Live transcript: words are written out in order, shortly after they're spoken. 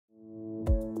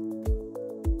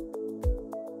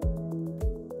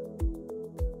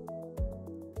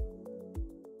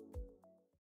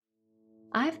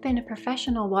I've been a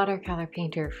professional watercolor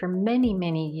painter for many,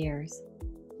 many years.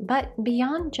 But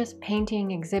beyond just painting,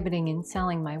 exhibiting, and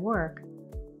selling my work,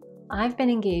 I've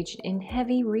been engaged in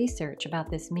heavy research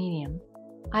about this medium.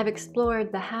 I've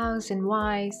explored the hows and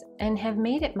whys and have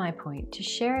made it my point to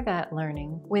share that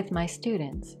learning with my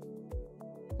students,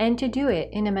 and to do it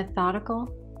in a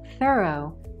methodical,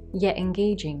 thorough, yet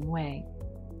engaging way.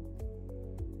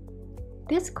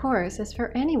 This course is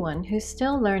for anyone who's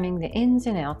still learning the ins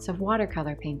and outs of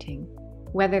watercolor painting,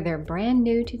 whether they're brand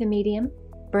new to the medium,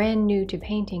 brand new to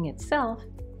painting itself,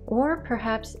 or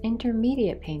perhaps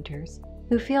intermediate painters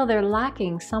who feel they're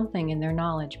lacking something in their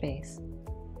knowledge base.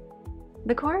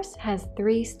 The course has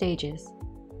 3 stages.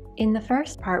 In the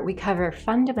first part, we cover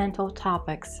fundamental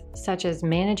topics such as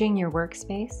managing your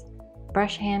workspace,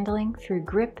 brush handling through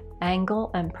grip,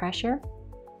 angle, and pressure,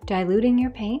 diluting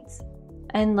your paints,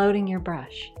 and loading your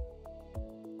brush.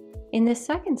 In the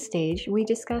second stage, we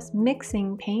discuss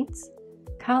mixing paints,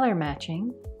 color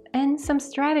matching, and some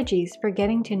strategies for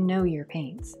getting to know your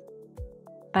paints.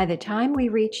 By the time we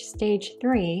reach stage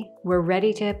 3, we're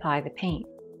ready to apply the paint.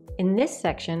 In this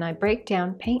section, I break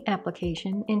down paint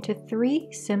application into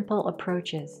 3 simple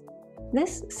approaches.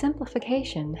 This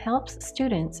simplification helps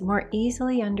students more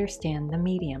easily understand the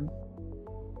medium.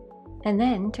 And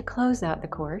then, to close out the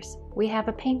course, we have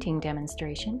a painting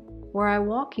demonstration where I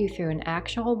walk you through an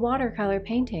actual watercolor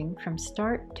painting from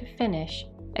start to finish,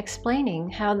 explaining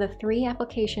how the 3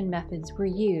 application methods were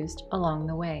used along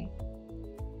the way.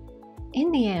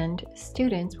 In the end,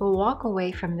 students will walk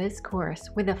away from this course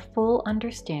with a full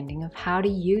understanding of how to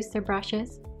use their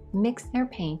brushes, mix their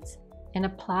paints, and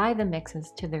apply the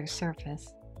mixes to their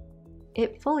surface.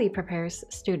 It fully prepares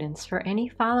students for any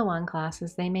follow-on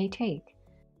classes they may take.